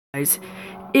Guys,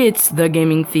 it's the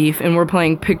Gaming Thief, and we're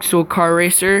playing Pixel Car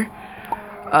Racer.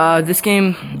 This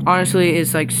game, honestly,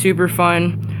 is like super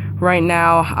fun. Right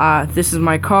now, this is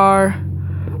my car.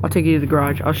 I'll take you to the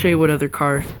garage. I'll show you what other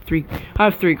cars. I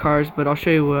have 3 cars, but I'll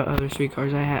show you what other 3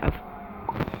 cars I have.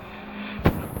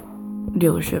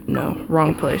 Dealership, no,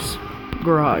 wrong place.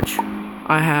 Garage.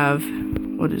 I have,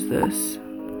 what is this?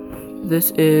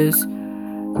 This is,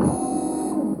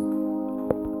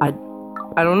 I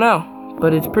don't know,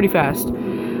 but it's pretty fast.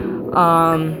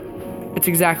 It's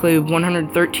exactly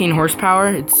 113 horsepower.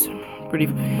 It's pretty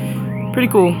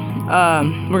cool.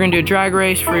 We're gonna do a drag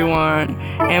race, free one,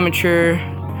 amateur,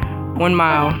 1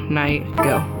 mile, night,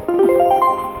 go.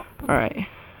 Alright.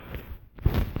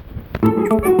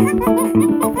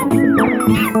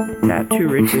 Tattoo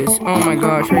riches. Oh my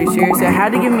gosh, are you serious? It had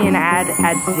to give me an ad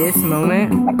at this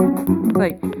moment.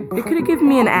 Like, it could have given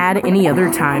me an ad any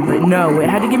other time, but no, it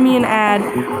had to give me an ad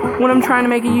when I'm trying to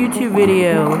make a YouTube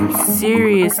video.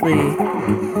 Seriously.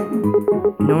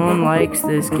 No one likes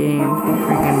this game,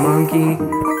 freaking monkey.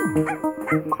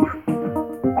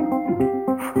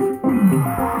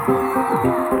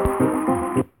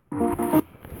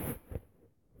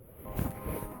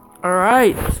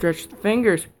 Alright, stretch the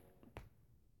fingers.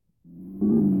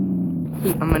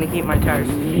 I'm gonna heat my tires.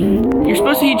 You're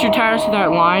supposed to heat your tires to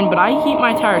that line, but I heat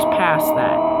my tires past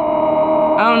that.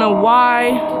 I don't know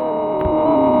why,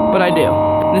 but I do.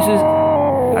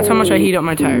 That's how much I heat up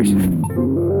my tires.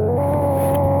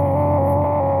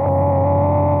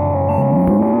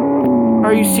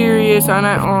 Are you serious?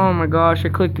 Oh my gosh, I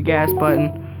clicked the gas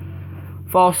button.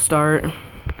 False start.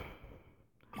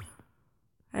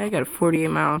 I got a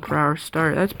 48-mile-per-hour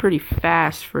start. That's pretty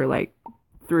fast for like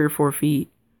 3 or 4 feet.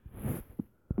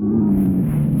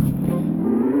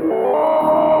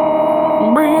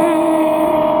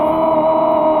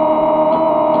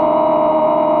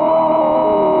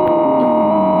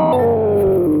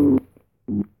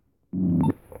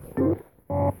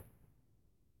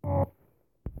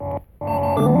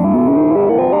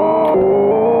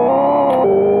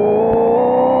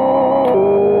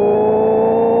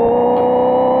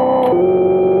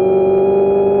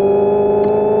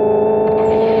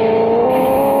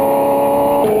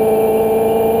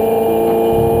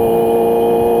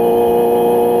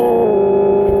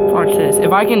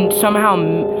 If I can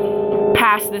somehow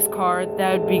pass this car,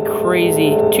 that would be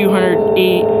crazy.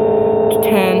 208,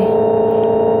 210,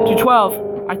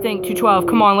 212. I think 212.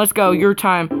 Come on, let's go. Your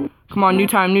time. Come on, new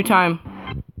time.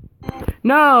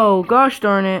 No, gosh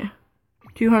darn it.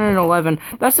 211.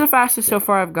 That's the fastest so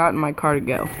far I've gotten my car to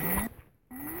go.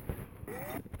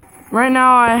 Right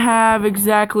now I have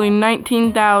exactly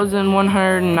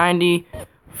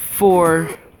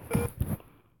 $19,194.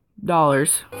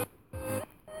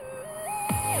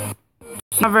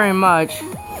 Not very much,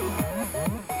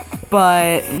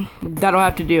 but that'll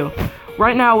have to do.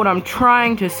 Right now, what I'm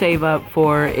trying to save up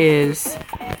for is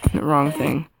the wrong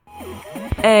thing.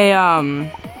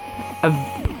 An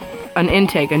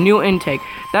intake, a new intake.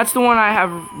 That's the one I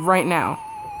have right now.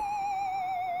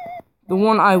 The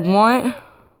one I want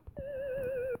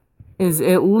is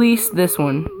at least this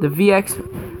one, the VX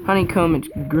Honeycomb. It's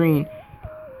green,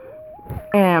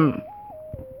 and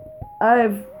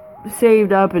I've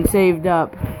saved up.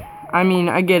 I mean,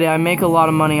 I get it. I make a lot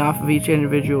of money off of each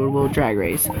individual little drag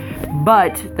race,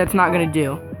 but that's not gonna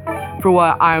do for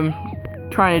what I'm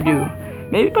trying to do.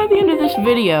 Maybe by the end of this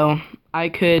video, I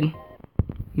could,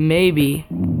 maybe,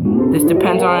 this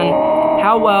depends on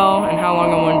how well and how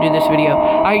long I want to do this video,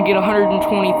 I could get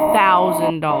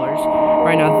 $120,000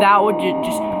 right now. That would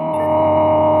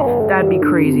that'd be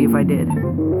crazy if I did.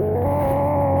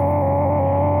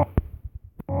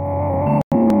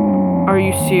 Are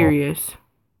you serious?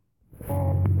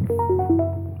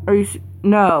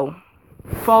 No.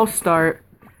 False start.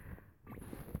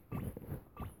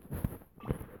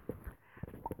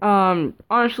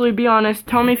 Honestly, be honest.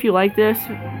 Tell me if you like this,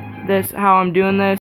 how I'm doing this.